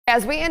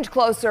As we inch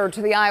closer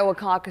to the Iowa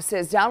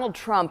caucuses, Donald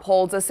Trump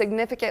holds a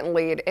significant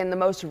lead in the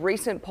most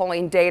recent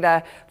polling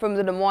data from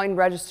the Des Moines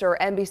Register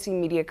NBC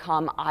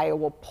Mediacom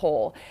Iowa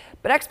poll.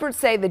 But experts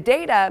say the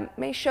data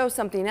may show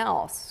something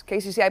else.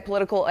 KCCI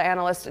political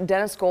analyst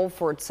Dennis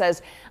Goldford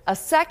says a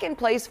second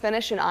place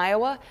finish in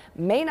Iowa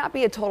may not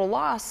be a total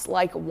loss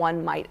like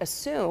one might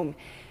assume.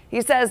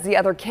 He says the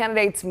other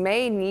candidates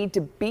may need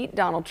to beat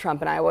Donald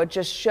Trump in Iowa,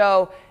 just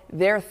show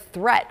their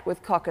threat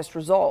with caucus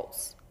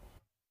results.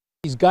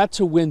 He's got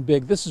to win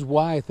big. This is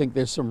why I think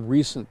there's some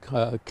recent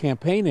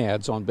campaign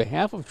ads on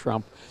behalf of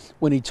Trump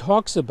when he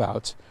talks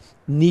about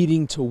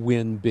needing to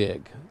win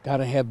big. Got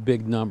to have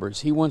big numbers.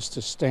 He wants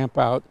to stamp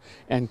out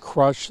and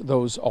crush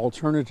those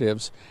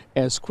alternatives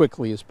as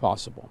quickly as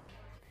possible.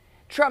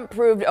 Trump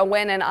proved a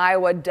win in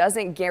Iowa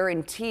doesn't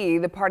guarantee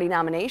the party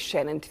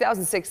nomination. In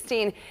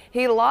 2016,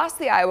 he lost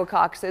the Iowa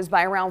caucuses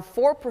by around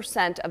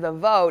 4% of the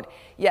vote,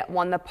 yet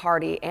won the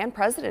party and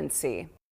presidency.